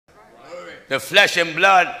the flesh and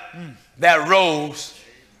blood that rose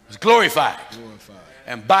was glorified.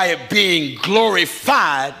 And by it being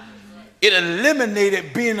glorified, it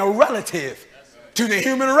eliminated being a relative to the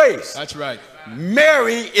human race. That's right.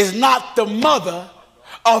 Mary is not the mother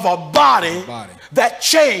of a body that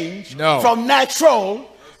changed from natural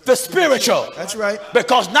to spiritual. That's right.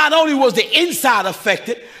 Because not only was the inside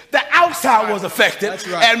affected, the outside was affected. That's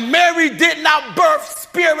right. And Mary did not birth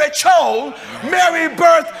spiritual. Mary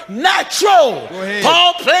birthed natural.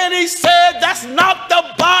 Paul plainly said that's not the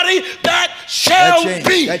body that shall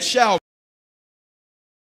be. That shall be.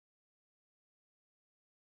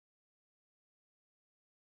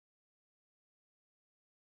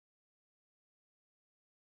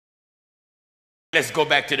 Let's go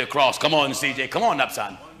back to the cross. Come on, CJ. Come on up,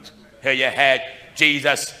 son. Here you had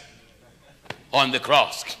Jesus on the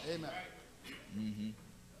cross. Amen.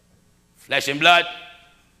 Flesh and blood,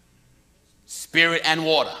 spirit and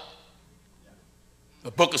water.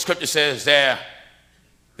 The book of scripture says there,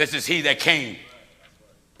 this is he that came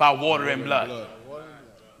by water and blood.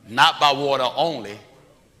 Not by water only,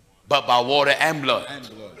 but by water and blood.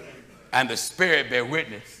 And the spirit bear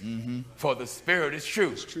witness, for the spirit is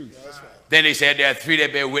true. Then he said there are three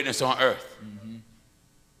that bear witness on earth.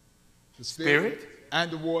 The spirit and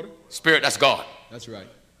the water. Spirit, that's God. That's right.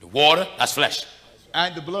 The water, that's flesh.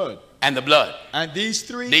 And the blood. And the blood. And these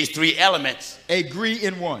three elements agree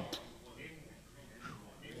in one.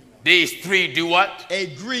 These three do what?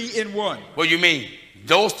 Agree in one. What do you mean?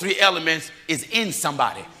 Those three elements is in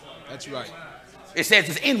somebody. That's right. It says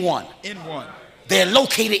it's in one. In one. They're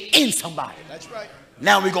located in somebody. That's right.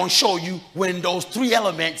 Now we're going to show you when those three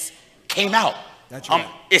elements came out. That's right.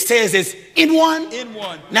 It says it's in one. In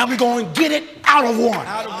one. Now we're going to get it out of one.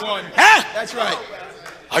 Out of one. Huh? That's right.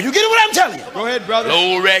 Are you getting what I'm telling you? Go ahead, brother.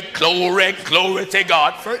 Glory, glory, glory to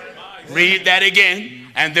God. Read that again.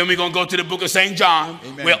 And then we're going to go to the book of St. John.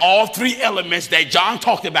 Amen. Where all three elements that John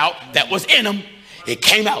talked about that was in him, it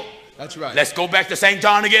came out. That's right. Let's go back to St.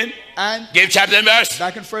 John again. And give chapter and verse.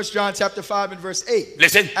 Back in 1 John chapter 5 and verse 8.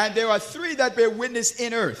 Listen. And there are three that bear witness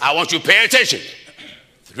in earth. I want you to pay attention.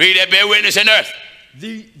 Three that bear witness in earth.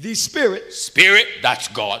 The spirit. Spirit, that's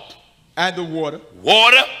God. And the water.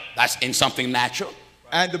 Water, that's in something natural.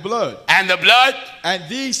 And the blood. And the blood. And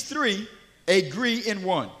these three agree in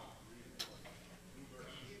one.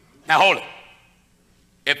 Now hold it.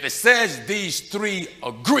 If it says these three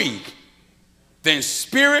agree, then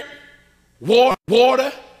spirit,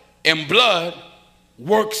 water, and blood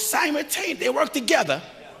work simultaneously. They work together.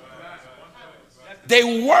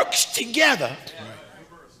 They work together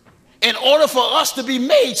in order for us to be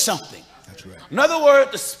made something. That's right. In other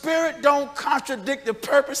words, the spirit don't contradict the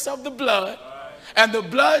purpose of the blood, and the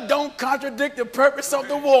blood don't contradict the purpose of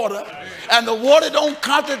the water, and the water don't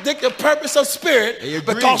contradict the purpose of spirit,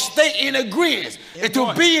 because they in agreement. And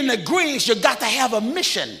to be in agreement, you got to have a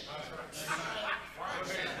mission.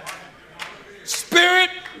 Spirit,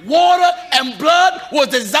 water, and blood was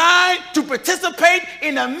designed to participate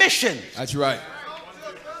in a mission. That's right.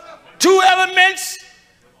 Two elements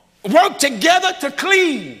work together to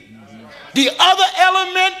clean. The other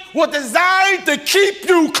element was designed to keep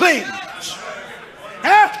you clean.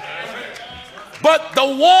 Huh? But the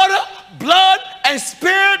water, blood, and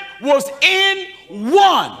spirit was in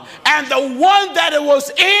one. And the one that it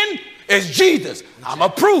was in is Jesus. I'm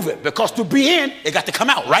going to prove it, because to be in, it got to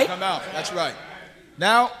come out, right? Come out. That's right.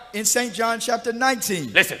 Now, in St. John chapter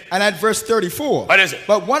 19. Listen. And at verse 34. What is it?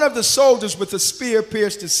 But one of the soldiers with a spear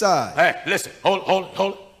pierced his side. Hey, listen.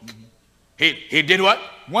 Hold it. He did what?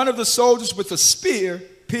 One of the soldiers with a spear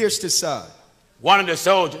pierced his side. One of the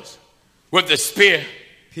soldiers with the spear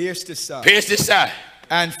pierced his side. Pierced his side.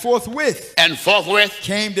 And forthwith.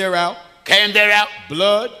 Came there out.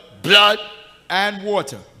 Blood. Blood. And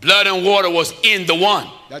water. Blood and water was in the one.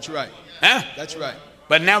 That's right. Huh? That's right.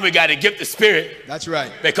 But now we got to get the spirit. That's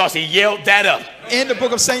right. Because he yelled that up. In the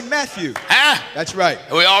book of St. Matthew. Huh? That's right.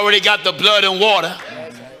 We already got the blood and water.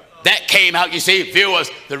 That came out, you see,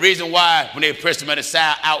 viewers, the reason why when they pressed him at the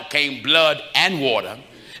side, out came blood and water.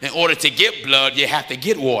 In order to get blood, you have to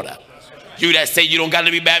get water. You that say you don't got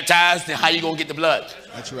to be baptized, then how you going to get the blood?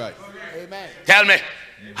 That's right. Amen. Tell me,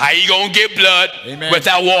 how you going to get blood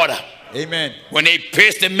without water? Amen. When they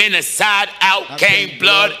pierced him in the side, out came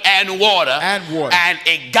blood and water. And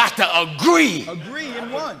it got to agree. Agree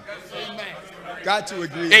in one. Amen. Got to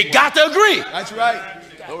agree. It got to agree. That's right.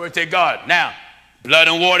 Glory to God. Now, blood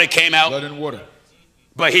and water came out. Blood and water.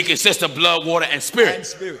 But he consists of blood, water, and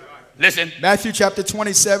spirit. Listen. Matthew chapter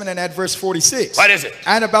 27 and at verse 46. What is it?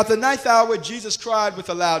 And about the 9th hour, Jesus cried with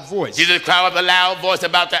a loud voice. Jesus cried with a loud voice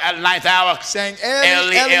about the 9th hour, saying,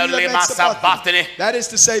 Eli, Eli, lama sabachthani. That is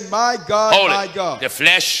to say, my God, my God. The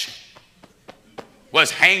flesh was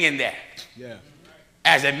hanging there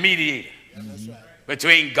as a mediator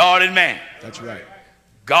between God and man. That's right.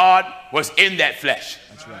 God was in that flesh.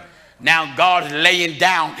 That's right. Now God is laying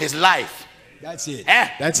down his life. That's it.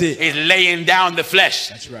 That's it. He's laying down the flesh.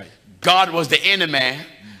 That's right. God was the inner man.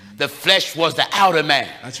 The flesh was the outer man.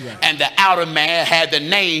 That's right. And the outer man had the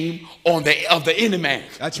name of the inner man.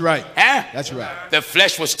 That's right. That's right. The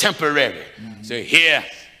flesh was temporary. So here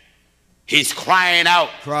he's crying out.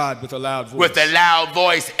 Cried with a loud voice. With a loud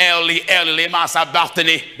voice. Eli, Eli, lama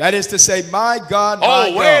sabachthani. That is to say, my God, my God.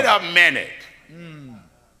 Oh, wait a minute.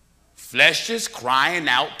 Flesh is crying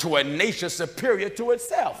out to a nature superior to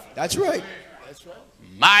itself. That's right. That's right.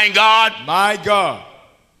 My God. My God.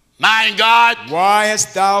 My God. Why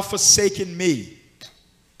hast thou forsaken me?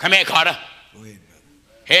 Come here, Carter. Go ahead, brother.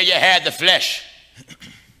 Here you had the flesh.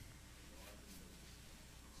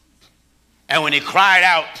 And when he cried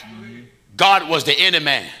out, God was the inner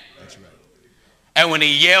man. That's right. And when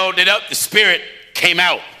he yelled it up, the spirit came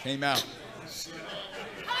out. Came out.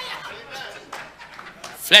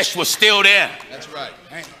 Flesh was still there. That's right.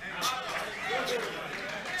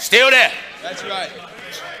 Still there. That's right.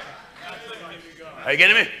 Are you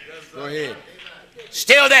getting me? Go ahead.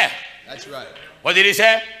 Still there. That's right. What did he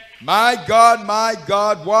say? My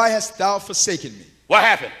God, why hast thou forsaken me? What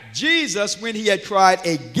happened? Jesus, when he had cried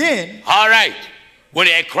again. All right. When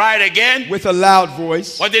he had cried again. With a loud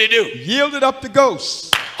voice. What did he do? Yielded up the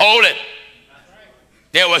ghost. Hold it.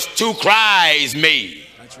 There was 2 cries made.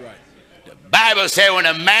 That's right. Bible said when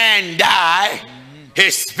a man die,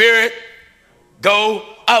 his spirit go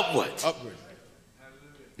upwards. Upward.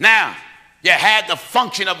 Now, you had the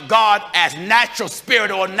function of God as natural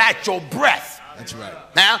spirit or natural breath. That's right.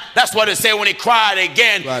 Now, that's what it said when he cried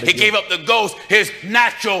again. He gave up the ghost, his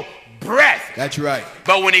natural breath. That's right.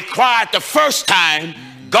 But when he cried the first time,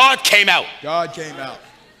 God came out. God came out.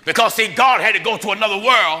 Because, see, God had to go to another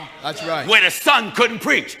world. That's right. Where the sun couldn't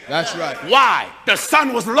preach. That's right. Why? The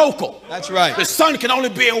sun was local. That's right. The sun can only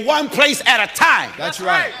be in one place at a time. That's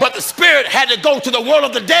right. But the spirit had to go to the world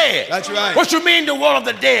of the dead. That's right. What you mean the world of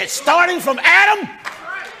the dead? Starting from Adam?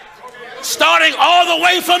 Starting all the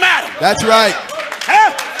way from Adam. That's right.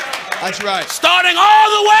 Huh? That's right. Starting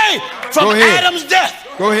all the way from Adam's death.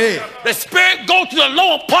 Go ahead. The spirit go to the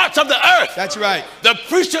lower parts of the earth. That's right. The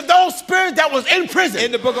priest of those spirits that was in prison.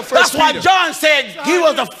 In the book of First Peter. That's why John said he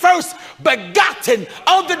was the first begotten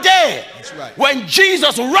of the dead. That's right. When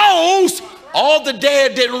Jesus rose, all the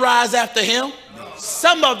dead didn't rise after him. No.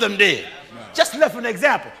 Some of them did. No. Just left an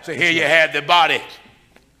example. So here you had the body.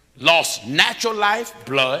 Lost natural life,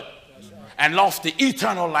 blood, and lost the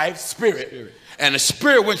eternal life, spirit. And the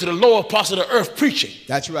spirit went to the lower parts of the earth preaching.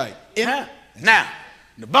 That's right. Now,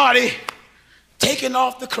 the body taken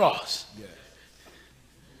off the cross,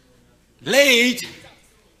 laid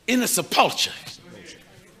in the sepulchre.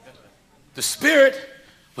 The spirit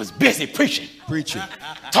was busy preaching.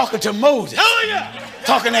 Talking to Moses.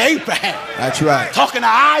 Talking to Abraham. That's right. Talking to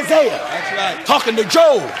Isaiah. That's right. Talking to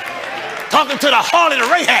Job. Talking to the harlot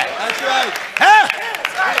Rahab. That's right.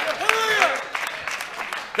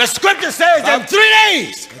 The scripture says in 3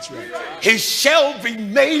 days, that's right, he shall be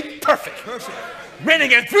made perfect.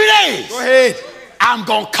 Meaning in 3 days, go ahead, I'm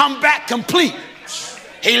going to come back complete.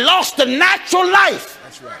 He lost the natural life.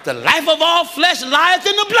 That's right. The life of all flesh lieth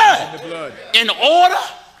in the blood. In order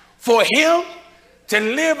for him to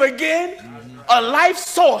live again, a life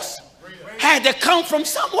source had to come from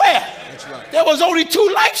somewhere. That's right. There was only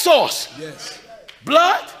 2 life sources. Yes.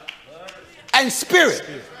 Blood and spirit.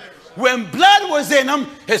 When blood was in him,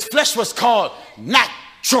 his flesh was called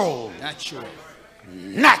natural. Natural.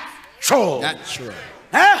 Natural. Natural.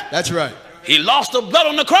 Huh? That's right. He lost the blood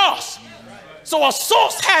on the cross. So a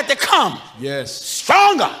source had to come. Yes.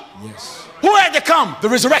 Stronger. Yes. Who had to come? The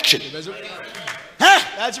resurrection. Huh?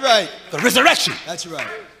 That's right. The resurrection. That's right.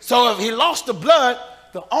 So if he lost the blood,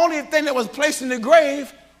 the only thing that was placed in the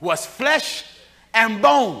grave was flesh and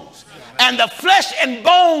bones. And the flesh and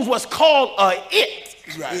bones was called a it.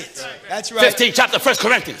 Right. That's right. 15, chapter 1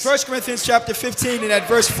 Corinthians. 1 Corinthians chapter 15 and at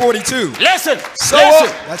verse 42. Listen. So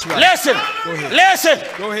listen. That's right. Listen. Go ahead.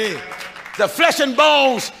 Listen. Go ahead. The flesh and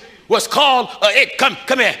bones was called it. Come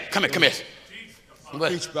here. Come here.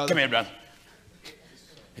 Preach, brother. Come here, brother.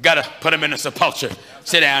 You got to put him in the sepulcher.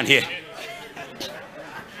 Sit down here.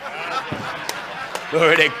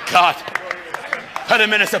 Glory to God. Put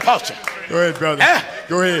him in the sepulcher. Go ahead, brother.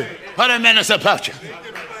 Go ahead. Put him in the sepulcher.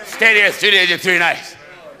 Stay there 3 days and 3 nights.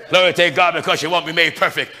 Glory to God, because you won't be made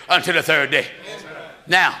perfect until the third day.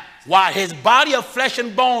 Now, while his body of flesh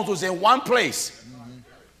and bones was in one place,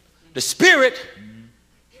 the spirit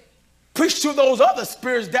preached to those other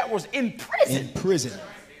spirits that was in prison.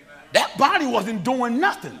 That body wasn't doing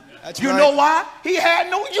nothing. You know why? He had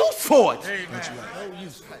no use for it. That's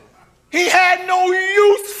right. He had no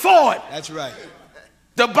use for it. That's right.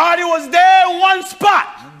 The body was there in one spot.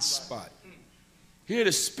 One spot. Here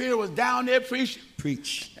the spirit was down there preaching.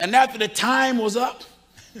 Preach. And after the time was up,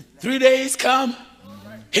 3 days come,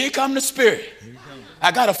 here come the spirit.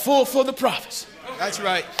 I got a full for the prophets. That's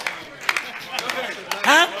right.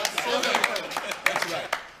 Huh? That's right.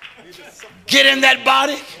 Get in that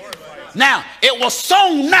body. Now, it was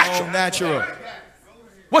so natural. So natural.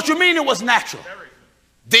 What you mean it was natural?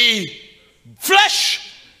 The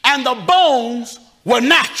flesh and the bones were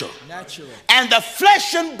natural. Natural. And the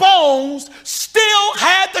flesh and bones still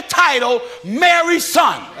had the title Mary's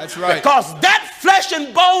son. That's right. Because that flesh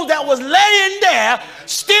and bones that was laying there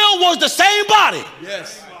still was the same body.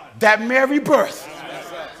 Yes. That Mary birthed.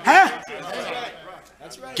 Huh?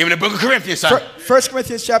 That's right. Give me the book of Corinthians, son. 1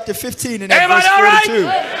 Corinthians chapter 15 and Everybody verse 42. all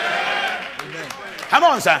right? Come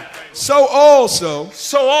on, son. So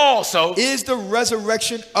also is the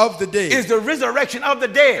resurrection of the dead. Is the resurrection of the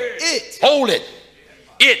dead. Hold it.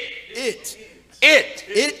 It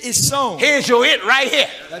is sown. Here's your it right here.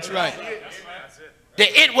 That's right. The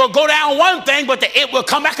it will go down one thing, but the it will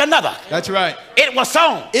come back another. That's right. It was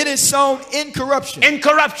sown. It is sown in corruption. In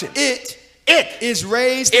corruption. It is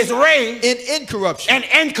raised in incorruption. And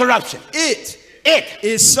incorruption. It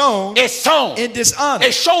is sown in dishonor.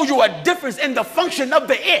 It shows you a difference in the function of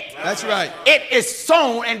the it. That's right. It is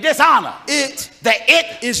sown in dishonor. The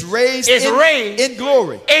it is raised in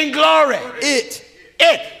glory. In glory.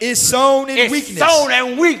 It is sown in weakness. Sown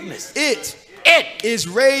in weakness. It is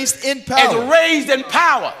raised in power. It's raised in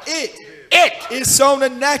power. It is sown a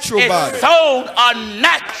natural body. It's sown a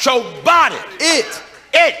natural body.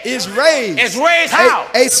 It is raised. It's raised how?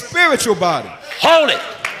 A spiritual body. Hold it.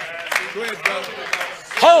 Go ahead, brother.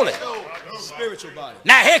 Hold it. Spiritual body.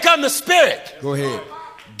 Now here comes the spirit. Go ahead.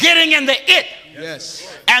 Getting in the it.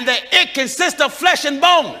 Yes. And the it consists of flesh and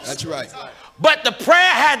bones. That's right. But the prayer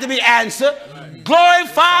had to be answered.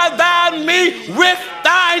 Glorify thou me with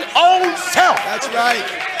thine own self. That's right.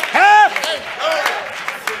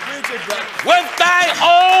 With thine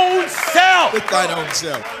own self. With thine own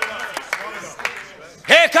self.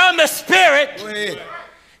 Here comes the spirit. Go ahead.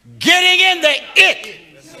 Getting in the it.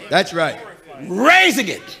 That's right. Raising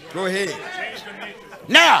it. Go ahead.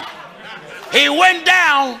 Now, he went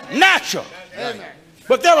down natural. Right.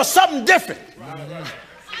 But there was something different.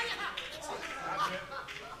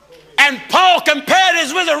 And Paul compared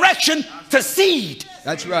his resurrection to seed.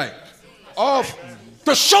 That's right.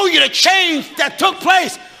 To show you the change that took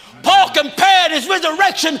place, Paul compared his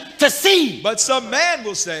resurrection to seed. But some man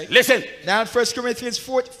will say, listen. Now in 1 Corinthians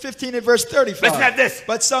 15 and verse 35. Listen at this.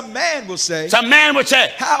 But some man will say,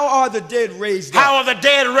 how are the dead raised up? How are the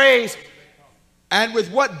dead raised? And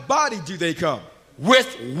with what body do they come?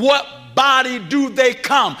 With what body do they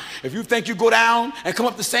come? If you think you go down and come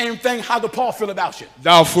up the same thing, how did Paul feel about you?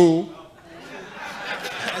 Thou fool.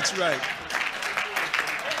 That's right.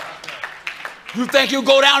 You think you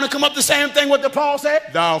go down and come up the same thing what the Paul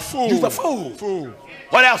said? Thou fool. You're the fool. Fool.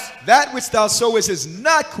 What else? That which thou sowest is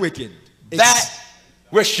not quickened. That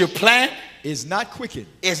which you plant is not quickened.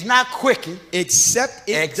 Is not quickened. Except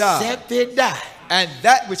it die. And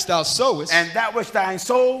that which thou sowest. And that which thine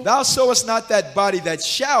soul. Thou sowest not that body that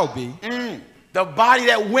shall be. The body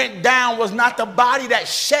that went down was not the body that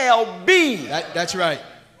shall be. That's right.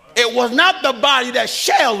 It was not the body that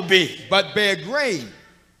shall be. But bear grain.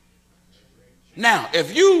 Now,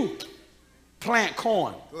 if you plant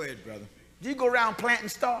corn. Go ahead, brother. Do you go around planting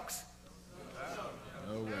stalks?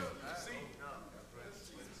 No way.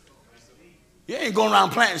 You ain't going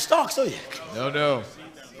around planting stalks, are you? No.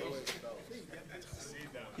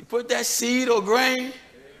 You put that seed or grain,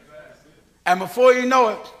 and before you know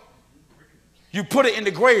it, you put it in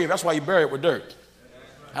the grave. That's why you bury it with dirt.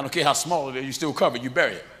 I don't care how small it is, you still cover it, you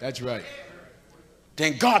bury it. That's right.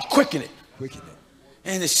 Then God quickened it.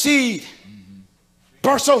 And the seed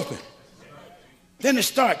bursts open. Then it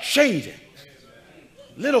starts changing.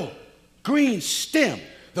 Little green stem.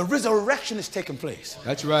 The resurrection is taking place.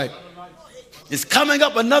 That's right. It's coming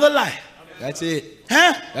up another life. That's it.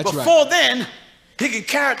 Huh? That's Before then,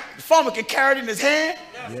 the farmer can carry it in his hand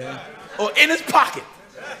or in his pocket.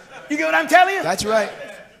 You get what I'm telling you? That's right.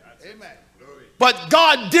 Amen. But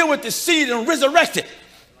God deal with the seed and resurrect it.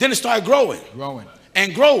 Then it started growing.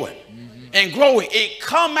 And growing. And growing. It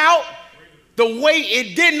come out the way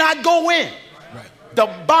it did not go in. Right. the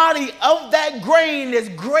body of that grain is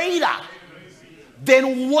greater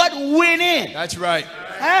than what went in. That's right.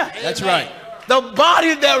 Huh? That's right. The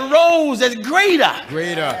body that rose is greater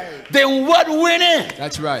than what went in.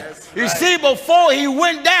 That's right. You see, before he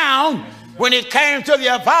went down, when he came to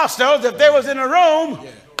the apostles, if they was in a room,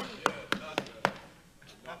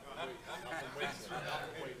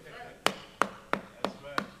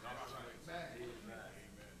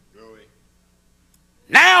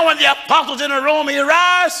 now when the apostles in the room, he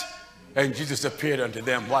arise, and Jesus appeared unto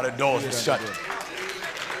them while the doors were shut.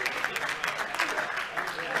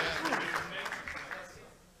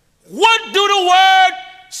 What do the word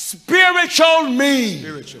spiritual mean?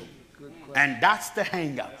 Spiritual. And that's the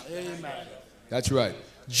hang up. Amen. That's right.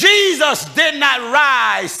 Jesus did not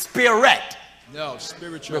rise spirit. No,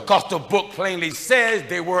 spiritual. Because the book plainly says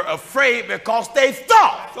they were afraid because they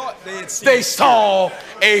thought they saw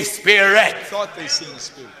a spirit. Thought they seen a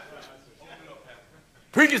spirit.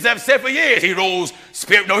 Preachers have said for years he rose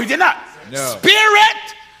spirit. No, he did not. No.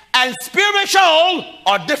 Spirit and spiritual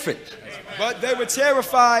are different. But they were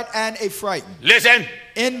terrified and frightened. Listen.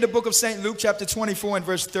 In the book of St. Luke, chapter 24 and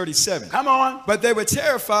verse 37. Come on. But they were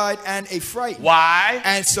terrified and frightened. Why?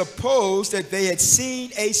 And supposed that they had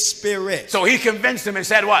seen a spirit. So he convinced them and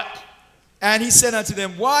said what? And he said unto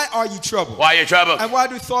them, why are you troubled? Why are you troubled? And why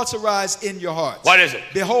do thoughts arise in your hearts? What is it?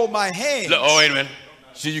 Behold my hands. Look, oh, wait a minute.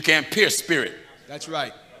 See, you can't pierce spirit. That's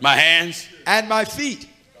right. My hands. And my feet.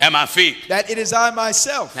 And my feet. That it is I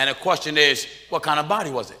myself. And the question is, what kind of body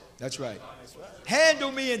was it? That's right.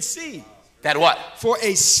 Handle me and see. That what? For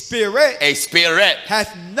a spirit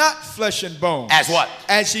hath not flesh and bone. As what?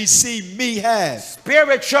 As ye see me have.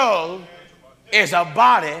 Spiritual is a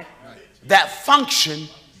body that function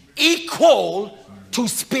equal to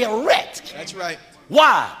spirit. That's right.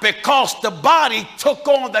 Why? Because the body took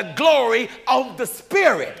on the glory of the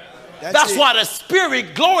spirit. That's why the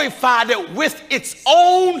spirit glorified it with its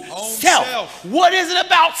own self. What is it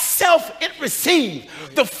about self? It received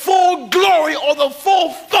the full glory or the full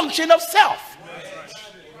function of self.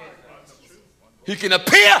 He can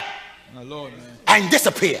appear and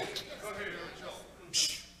disappear.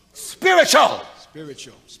 Spiritual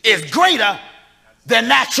is greater than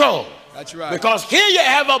natural. That's right. Because here you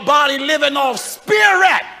have a body living off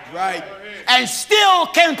spirit. Right. And still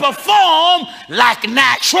can perform like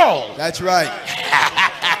natural. That's right.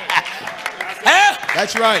 Huh?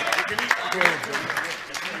 That's right.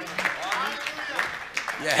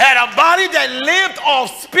 You had a body that lived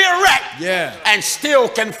off spirit and still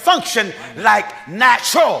can function like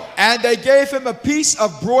natural. And they gave him a piece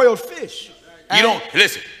of broiled fish.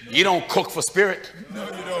 You don't cook for spirit. No,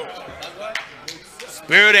 you don't.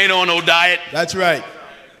 Spirit ain't on no diet. That's right.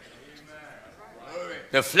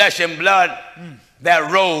 The flesh and blood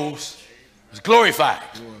that rose was glorified.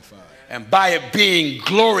 And by it being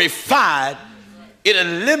glorified, it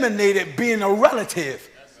eliminated being a relative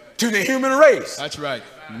to the human race. That's right.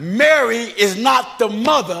 Mary is not the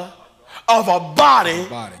mother of a body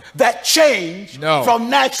that changed from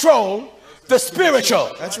natural to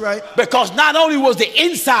spiritual. That's right. Because not only was the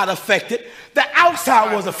inside affected, the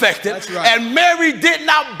outside was affected. That's right. And Mary did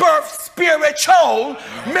not birth spiritual.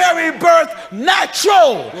 Mary birthed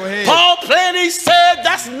natural. Paul plainly said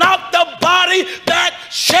that's not the body that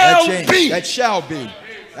shall be. That shall be.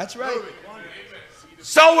 That's right.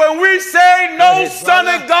 So when we say no son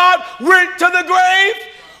of God went to the grave,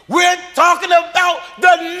 we're talking about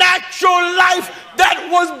the natural life that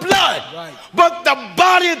was blood. Right. But the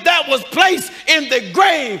body that was placed in the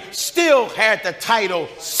grave still had the title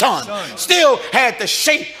son. Still had the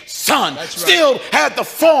shape son. Still had the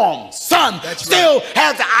form son. Still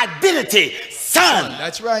had the identity son.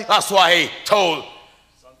 That's right. That's why he told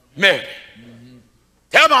Mary,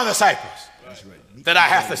 tell my disciples that I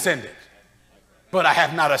have ascended, but I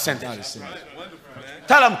have not ascended.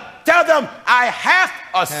 Tell them I have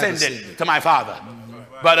ascended to my Father,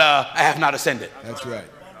 but I have not ascended. That's right.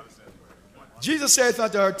 Jesus saith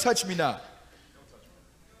unto her, touch me not.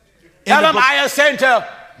 Tell them I ascend to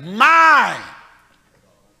my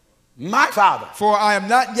Father. For I am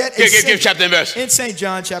not yet give chapter and verse. In St.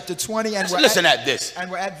 John chapter 20. And listen at this. And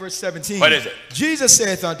we're at verse 17. What is it? Jesus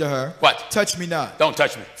saith unto her, what? Touch me not. Don't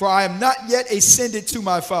touch me. For I am not yet ascended to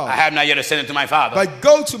my Father. I have not yet ascended to my Father. But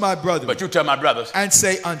go to my brethren. But you tell my brothers. And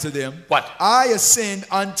say unto them, what? I ascend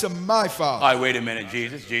unto my Father. All right, wait a minute,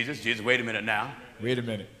 Jesus, wait a minute now. Wait a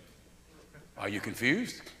minute. Are you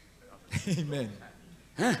confused? Amen.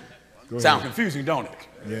 Huh? Sound confusing, don't it?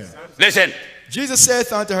 Yeah. Listen. Jesus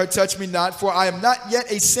saith unto her, touch me not, for I am not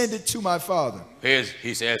yet ascended to my Father.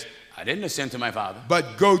 He says, I didn't ascend to my Father.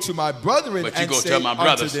 But go to my brethren and say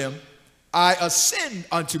unto them, I ascend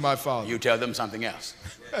unto my Father. You tell them something else.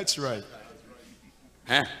 That's right.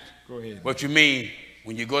 Huh? Go ahead. What you mean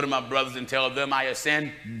when you go to my brothers and tell them I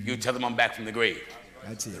ascend, you tell them I'm back from the grave.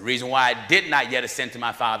 That's it. The reason why I did not yet ascend to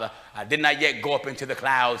my Father, I did not yet go up into the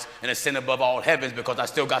clouds and ascend above all heavens, because I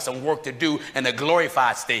still got some work to do in a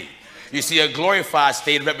glorified state. You see, a glorified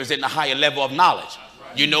state representing a higher level of knowledge.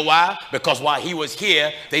 You know why? Because while he was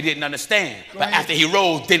here, they didn't understand. But after he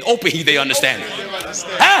rose, then open he they understand.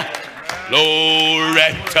 Huh?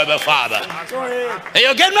 Glory to the Father. Go ahead. Hey,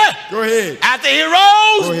 you get me? Go ahead. After he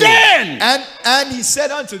rose, then. And he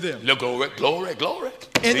said unto them. Look, glory.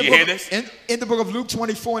 Do you hear this? In the book of Luke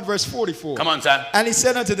 24 and verse 44. Come on, son. And he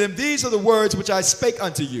said unto them, these are the words which I spake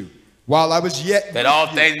unto you, while I was yet that all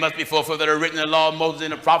things must be fulfilled that are written in the law of Moses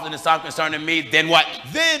and the prophets and the Psalms concerning me. Then what?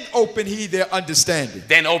 Then open he their understanding.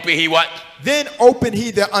 Then open he what? Then open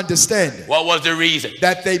he their understanding. What was the reason?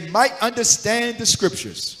 That they might understand the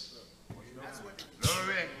scriptures.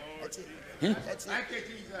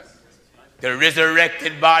 The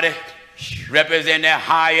resurrected body represent a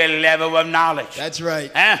higher level of knowledge. That's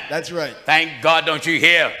right. Huh? That's right. Thank God, don't you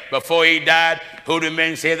hear? Before he died, who do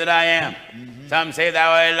men say that I am? Some say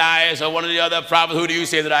thou art Elias or one of the other prophets. Who do you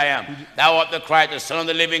say that I am? Thou art the Christ, the Son of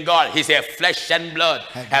the living God. He said, flesh and blood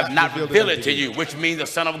have not revealed it to you, which means the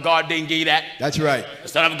Son of God didn't give you that. That's right. The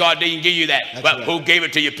Son of God didn't give you that. That's but right. Who gave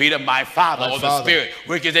it to you, Peter? My Father, or the Spirit,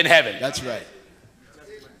 which is in heaven. That's right.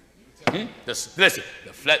 Listen,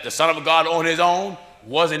 the Son of God on his own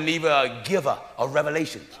wasn't even a giver of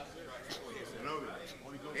revelation.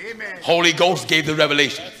 Amen. Holy Ghost gave the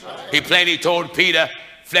revelation. He plainly told Peter,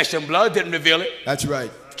 flesh and blood didn't reveal it. That's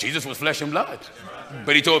right. Jesus was flesh and blood.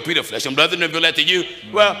 But he told Peter, flesh and blood didn't reveal that to you.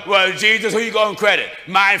 Well, Jesus, who you going to credit?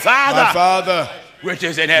 My Father. My Father. Which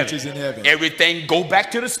is in heaven. Which is in heaven. Everything go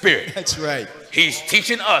back to the Spirit. That's right. He's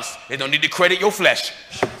teaching us. They don't need to credit your flesh.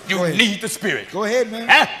 You need the Spirit. Go ahead, man.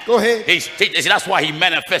 Huh? Go ahead. That's why he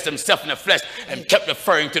manifested himself in the flesh and kept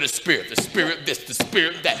referring to the Spirit. The Spirit this, the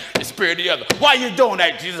Spirit that, the Spirit the other. Why are you doing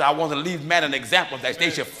that, Jesus? I want to leave man an example that they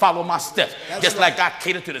should follow my steps. That's just right. like I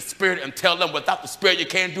cater to the Spirit and tell them without the Spirit you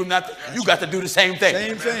can't do nothing. You got to do the same thing.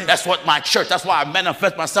 Same thing. That's what my church, that's why I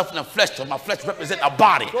manifest myself in the flesh. So my flesh represents a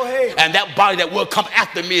body. Go ahead. And that body that will come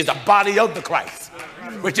after me is the body of the Christ,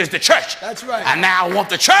 which is the church. That's right. And now I want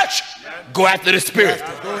the church go after the Spirit.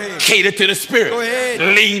 Go ahead. Cater to the Spirit. Go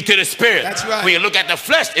ahead. Lean to the Spirit. That's right. When you look at the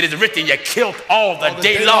flesh, it is written you killed all the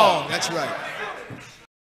day long. That's right.